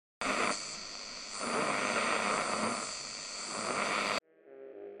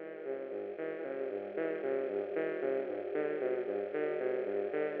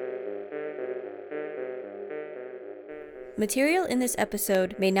Material in this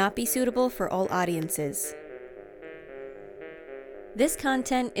episode may not be suitable for all audiences. This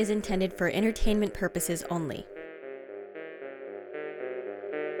content is intended for entertainment purposes only.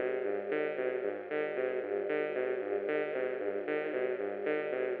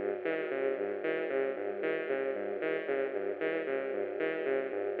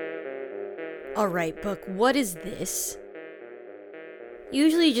 Alright, Book, what is this?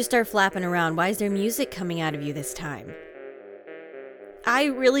 Usually you just start flapping around. Why is there music coming out of you this time? I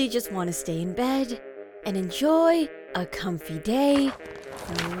really just want to stay in bed and enjoy a comfy day.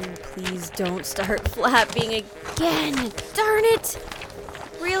 Oh, please don't start flapping again. Darn it!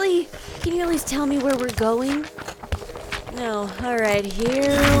 Really? Can you at least tell me where we're going? No. Alright, here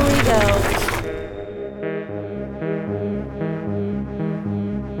we go.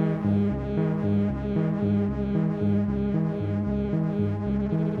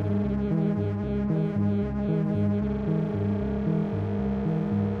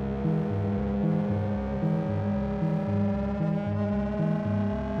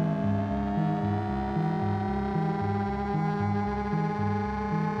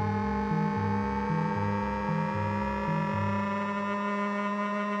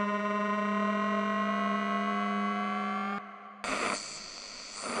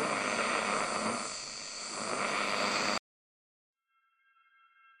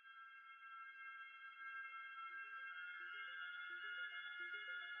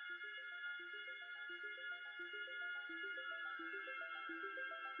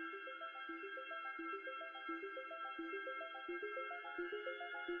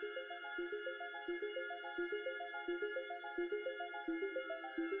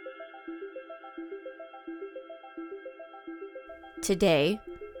 Today,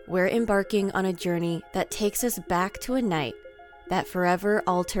 we're embarking on a journey that takes us back to a night that forever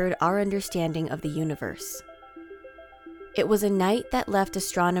altered our understanding of the universe. It was a night that left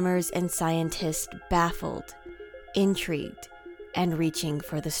astronomers and scientists baffled, intrigued, and reaching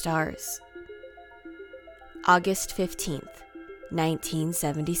for the stars. August 15th,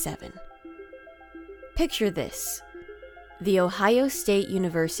 1977. Picture this: the Ohio State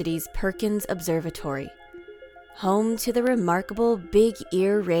University's Perkins Observatory, home to the remarkable Big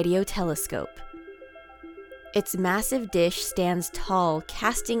Ear radio telescope. Its massive dish stands tall,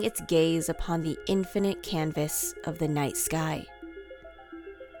 casting its gaze upon the infinite canvas of the night sky.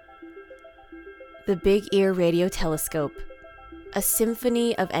 The Big Ear radio telescope, a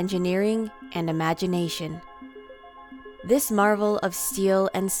symphony of engineering and imagination. This marvel of steel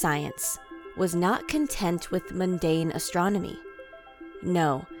and science was not content with mundane astronomy.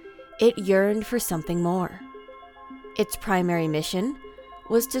 No, it yearned for something more. Its primary mission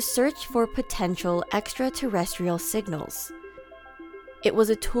was to search for potential extraterrestrial signals. It was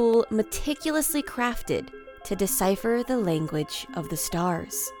a tool meticulously crafted to decipher the language of the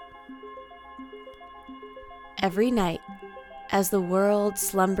stars. Every night, as the world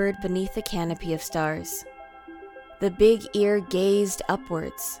slumbered beneath the canopy of stars, the Big Ear gazed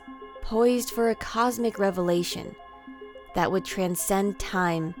upwards, poised for a cosmic revelation that would transcend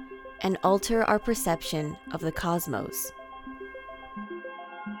time and alter our perception of the cosmos.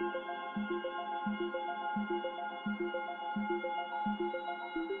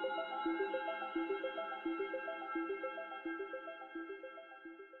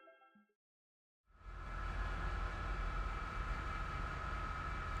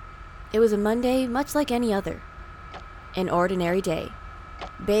 It was a Monday much like any other. An ordinary day,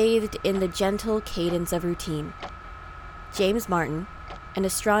 bathed in the gentle cadence of routine. James Martin, an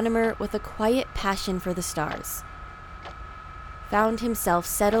astronomer with a quiet passion for the stars, found himself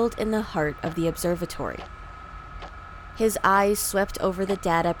settled in the heart of the observatory. His eyes swept over the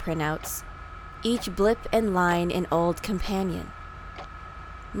data printouts, each blip and line an old companion.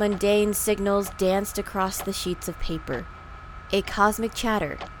 Mundane signals danced across the sheets of paper, a cosmic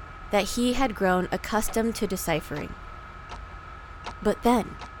chatter that he had grown accustomed to deciphering. But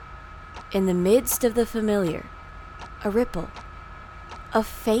then, in the midst of the familiar, a ripple, a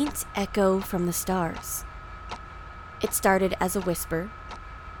faint echo from the stars. It started as a whisper,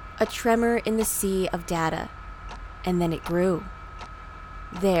 a tremor in the sea of data, and then it grew.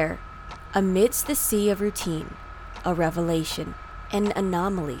 There, amidst the sea of routine, a revelation, an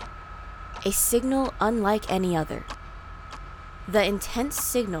anomaly, a signal unlike any other. The intense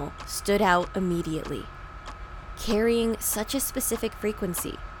signal stood out immediately, carrying such a specific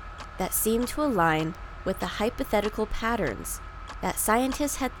frequency that seemed to align with the hypothetical patterns that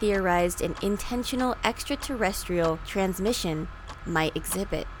scientists had theorized an intentional extraterrestrial transmission might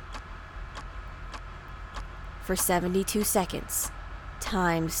exhibit. For 72 seconds,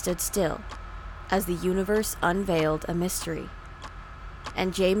 time stood still as the universe unveiled a mystery,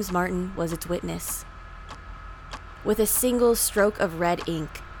 and James Martin was its witness. With a single stroke of red ink,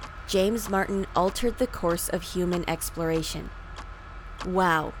 James Martin altered the course of human exploration.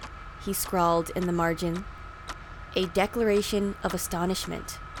 "Wow," he scrawled in the margin, a declaration of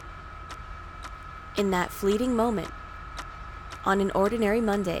astonishment. In that fleeting moment, on an ordinary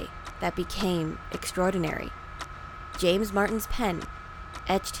Monday that became extraordinary, James Martin's pen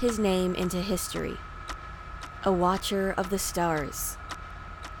etched his name into history. A watcher of the stars,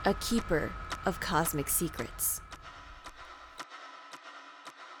 a keeper of cosmic secrets.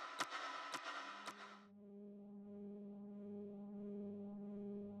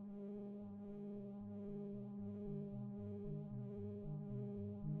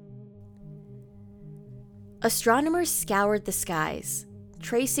 Astronomers scoured the skies,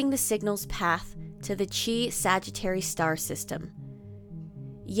 tracing the signal's path to the Chi Sagittary star system.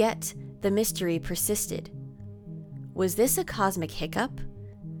 Yet, the mystery persisted. Was this a cosmic hiccup?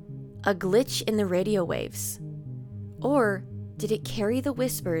 A glitch in the radio waves? Or did it carry the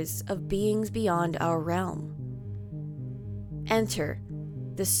whispers of beings beyond our realm? Enter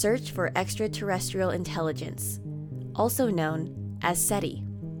the search for extraterrestrial intelligence, also known as SETI.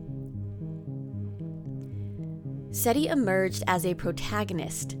 SETI emerged as a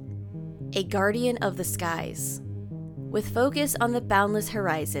protagonist, a guardian of the skies. With focus on the boundless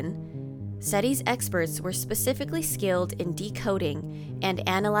horizon, SETI's experts were specifically skilled in decoding and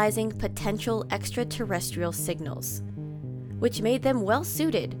analyzing potential extraterrestrial signals, which made them well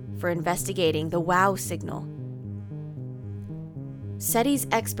suited for investigating the WOW signal. SETI's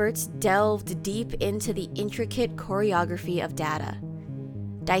experts delved deep into the intricate choreography of data,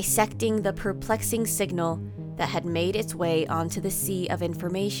 dissecting the perplexing signal that had made its way onto the sea of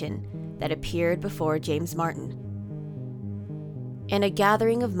information that appeared before James Martin. In a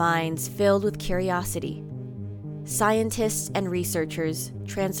gathering of minds filled with curiosity, scientists and researchers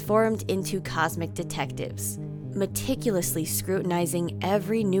transformed into cosmic detectives, meticulously scrutinizing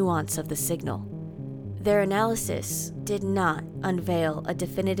every nuance of the signal. Their analysis did not unveil a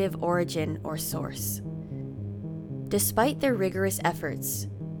definitive origin or source. Despite their rigorous efforts,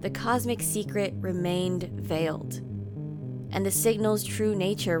 the cosmic secret remained veiled, and the signal's true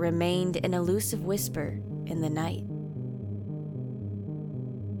nature remained an elusive whisper in the night.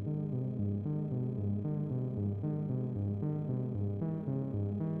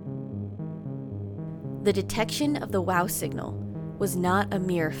 The detection of the WOW signal was not a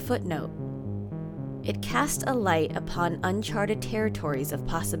mere footnote. It cast a light upon uncharted territories of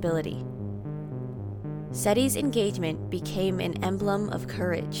possibility. SETI's engagement became an emblem of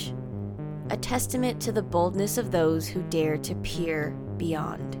courage, a testament to the boldness of those who dare to peer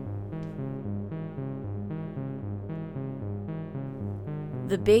beyond.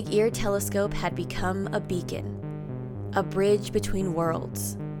 The Big Ear telescope had become a beacon, a bridge between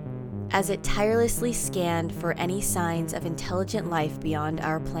worlds, as it tirelessly scanned for any signs of intelligent life beyond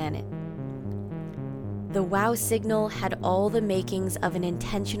our planet. The WOW signal had all the makings of an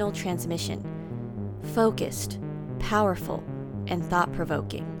intentional transmission, focused, powerful, and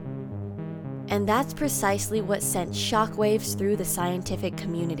thought-provoking. And that's precisely what sent shockwaves through the scientific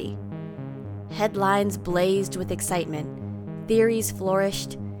community. Headlines blazed with excitement, theories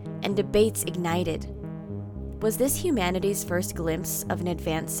flourished, and debates ignited. Was this humanity's first glimpse of an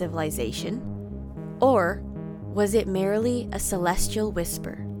advanced civilization? Or was it merely a celestial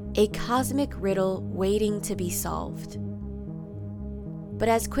whisper, a cosmic riddle waiting to be solved? But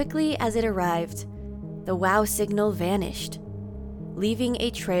as quickly as it arrived, the WOW signal vanished, leaving a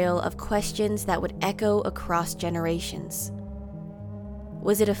trail of questions that would echo across generations.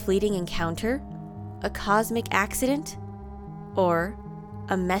 Was it a fleeting encounter, a cosmic accident, or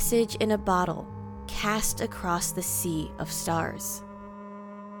a message in a bottle cast across the sea of stars?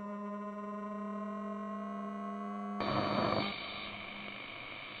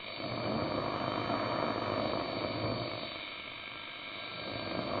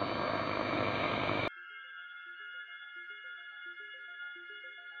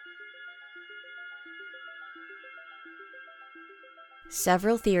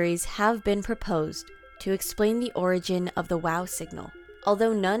 Several theories have been proposed to explain the origin of the WOW signal,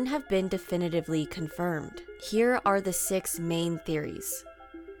 although none have been definitively confirmed. Here are the 6 main theories.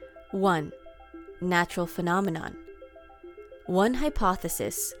 1. Natural phenomenon. One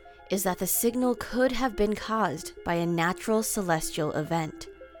hypothesis is that the signal could have been caused by a natural celestial event,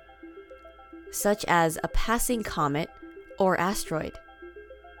 such as a passing comet or asteroid.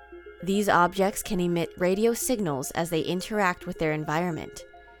 These objects can emit radio signals as they interact with their environment,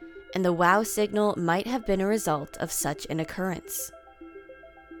 and the WOW signal might have been a result of such an occurrence.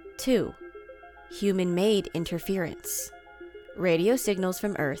 2. human-made interference. Radio signals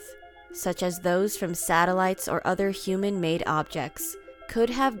from Earth, such as those from satellites or other human-made objects, could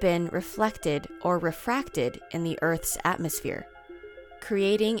have been reflected or refracted in the Earth's atmosphere,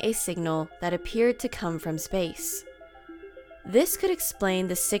 creating a signal that appeared to come from space. This could explain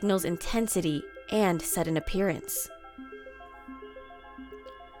the signal's intensity and sudden appearance.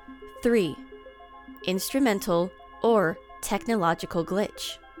 3. Instrumental or technological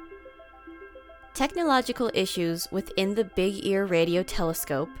glitch. Technological issues within the Big Ear radio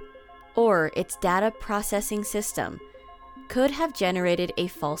telescope or its data processing system could have generated a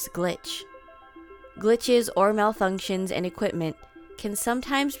false glitch. Glitches or malfunctions in equipment can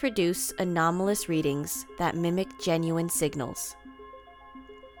sometimes produce anomalous readings that mimic genuine signals.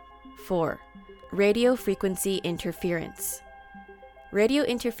 4. Radio frequency interference. Radio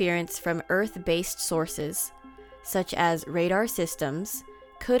interference from Earth-based sources, such as radar systems,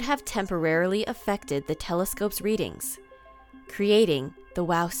 could have temporarily affected the telescope's readings, creating the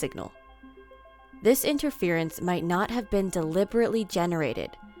wow signal. This interference might not have been deliberately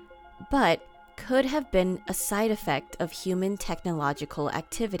generated, but could have been a side effect of human technological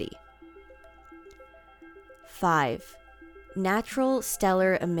activity. 5. Natural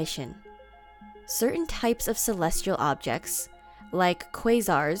stellar emission. Certain types of celestial objects, like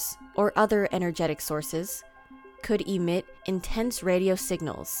quasars or other energetic sources, could emit intense radio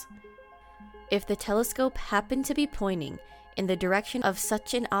signals. If the telescope happened to be pointing in the direction of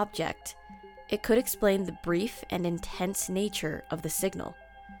such an object, it could explain the brief and intense nature of the signal.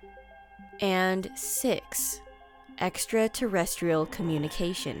 And 6. Extraterrestrial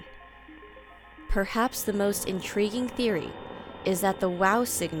communication. Perhaps the most intriguing theory is that the wow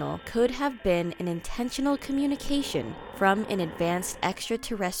signal could have been an intentional communication from an advanced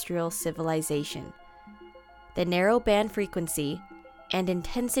extraterrestrial civilization. The narrow band frequency and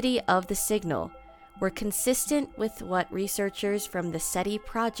intensity of the signal were consistent with what researchers from the SETI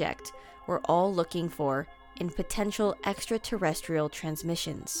project were all looking for in potential extraterrestrial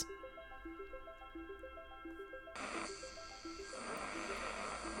transmissions.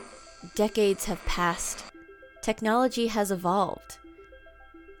 Decades have passed. Technology has evolved,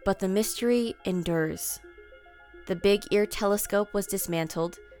 but the mystery endures. The Big Ear telescope was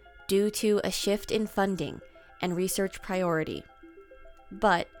dismantled due to a shift in funding and research priority.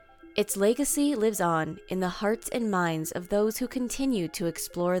 But its legacy lives on in the hearts and minds of those who continue to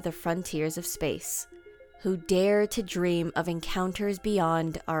explore the frontiers of space, who dare to dream of encounters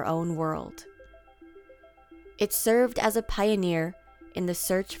beyond our own world. It served as a pioneer in the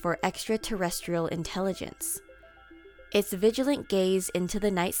search for extraterrestrial intelligence. Its vigilant gaze into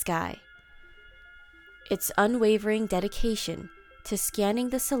the night sky, its unwavering dedication to scanning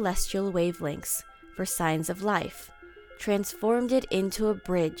the celestial wavelengths for signs of life, transformed it into a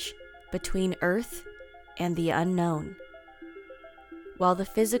bridge between Earth and the unknown. While the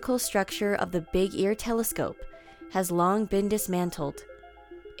physical structure of the Big Ear telescope has long been dismantled,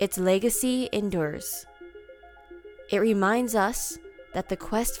 its legacy endures. It reminds us that the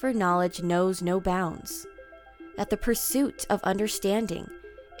quest for knowledge knows no bounds, that the pursuit of understanding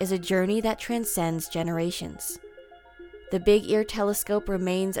is a journey that transcends generations. The Big Ear telescope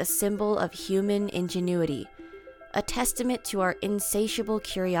remains a symbol of human ingenuity, a testament to our insatiable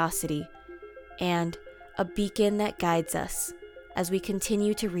curiosity, and a beacon that guides us as we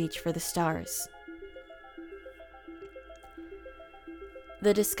continue to reach for the stars.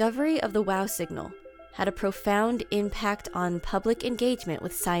 The discovery of the wow signal had a profound impact on public engagement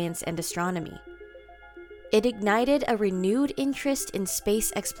with science and astronomy. It ignited a renewed interest in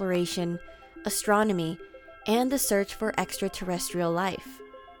space exploration, astronomy, and the search for extraterrestrial life,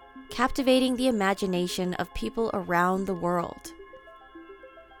 captivating the imagination of people around the world.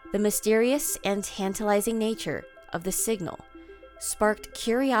 The mysterious and tantalizing nature of the signal sparked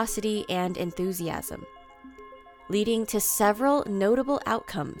curiosity and enthusiasm, leading to several notable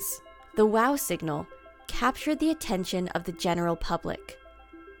outcomes. The wow signal captured the attention of the general public,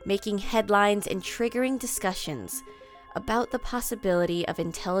 making headlines and triggering discussions about the possibility of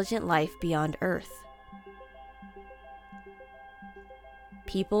intelligent life beyond Earth.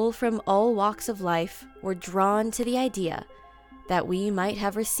 People from all walks of life were drawn to the idea that we might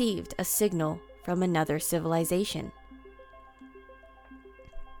have received a signal from another civilization.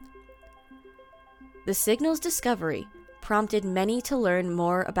 The signal's discovery prompted many to learn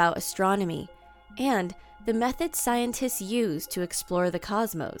more about astronomy and the methods scientists use to explore the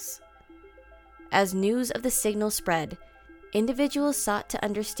cosmos. As news of the signal spread, individuals sought to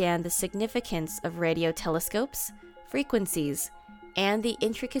understand the significance of radio telescopes, frequencies, and the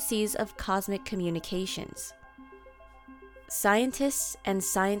intricacies of cosmic communications. Scientists and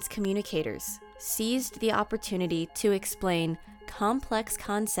science communicators seized the opportunity to explain complex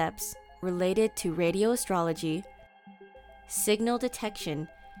concepts related to radio astrology, signal detection,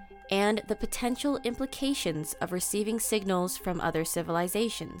 and the potential implications of receiving signals from other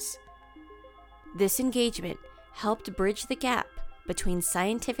civilizations. This engagement helped bridge the gap between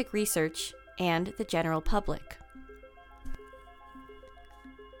scientific research and the general public.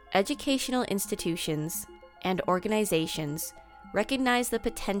 Educational institutions and organizations recognize the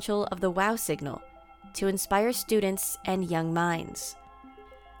potential of the wow signal to inspire students and young minds.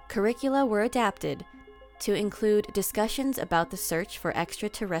 Curricula were adapted to include discussions about the search for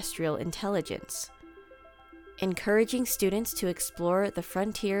extraterrestrial intelligence, encouraging students to explore the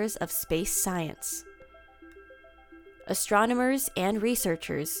frontiers of space science. Astronomers and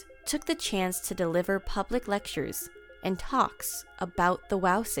researchers took the chance to deliver public lectures and talks about the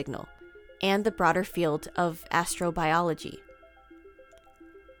wow signal and the broader field of astrobiology.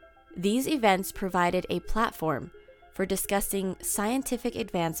 These events provided a platform for discussing scientific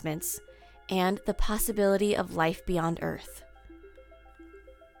advancements and the possibility of life beyond Earth.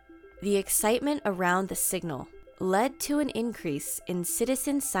 The excitement around the signal led to an increase in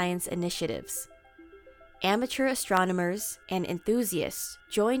citizen science initiatives. Amateur astronomers and enthusiasts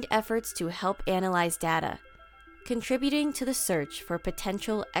joined efforts to help analyze data, contributing to the search for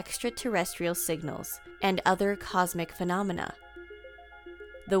potential extraterrestrial signals and other cosmic phenomena.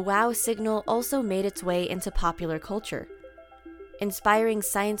 The wow signal also made its way into popular culture, inspiring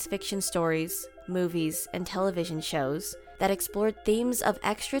science fiction stories, movies, and television shows that explored themes of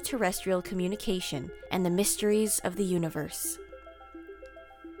extraterrestrial communication and the mysteries of the universe.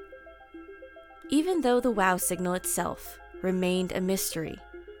 Even though the wow signal itself remained a mystery,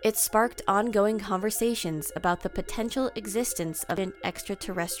 it sparked ongoing conversations about the potential existence of an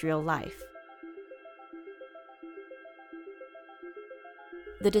extraterrestrial life.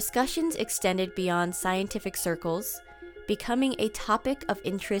 The discussions extended beyond scientific circles, becoming a topic of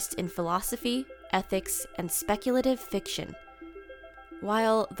interest in philosophy, ethics, and speculative fiction.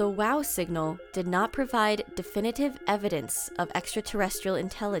 While the wow signal did not provide definitive evidence of extraterrestrial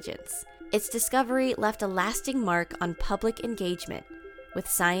intelligence, its discovery left a lasting mark on public engagement with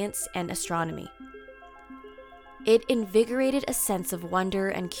science and astronomy. It invigorated a sense of wonder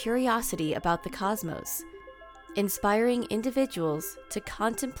and curiosity about the cosmos, inspiring individuals to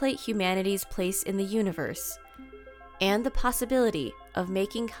contemplate humanity's place in the universe and the possibility of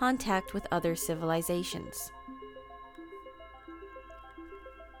making contact with other civilizations.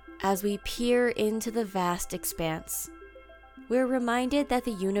 As we peer into the vast expanse, we're reminded that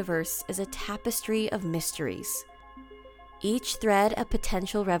the universe is a tapestry of mysteries, each thread a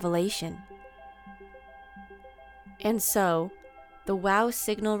potential revelation. And so, the wow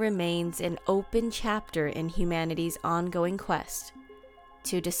signal remains an open chapter in humanity's ongoing quest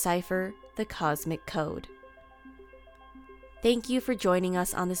to decipher the cosmic code. Thank you for joining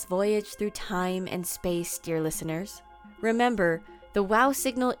us on this voyage through time and space, dear listeners. Remember, the wow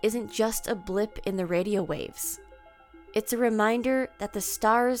signal isn't just a blip in the radio waves. It's a reminder that the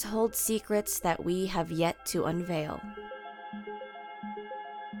stars hold secrets that we have yet to unveil.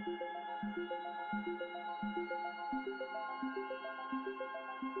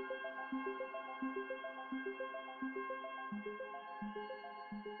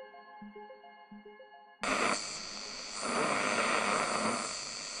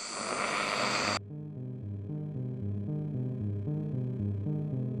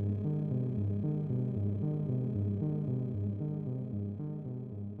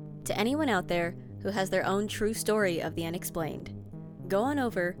 To anyone out there who has their own true story of the unexplained, go on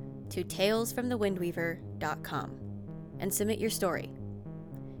over to talesfromthewindweaver.com and submit your story.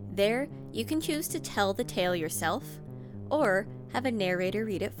 There, you can choose to tell the tale yourself or have a narrator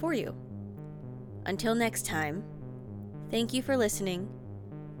read it for you. Until next time, thank you for listening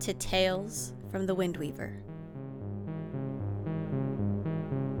to Tales from the Windweaver.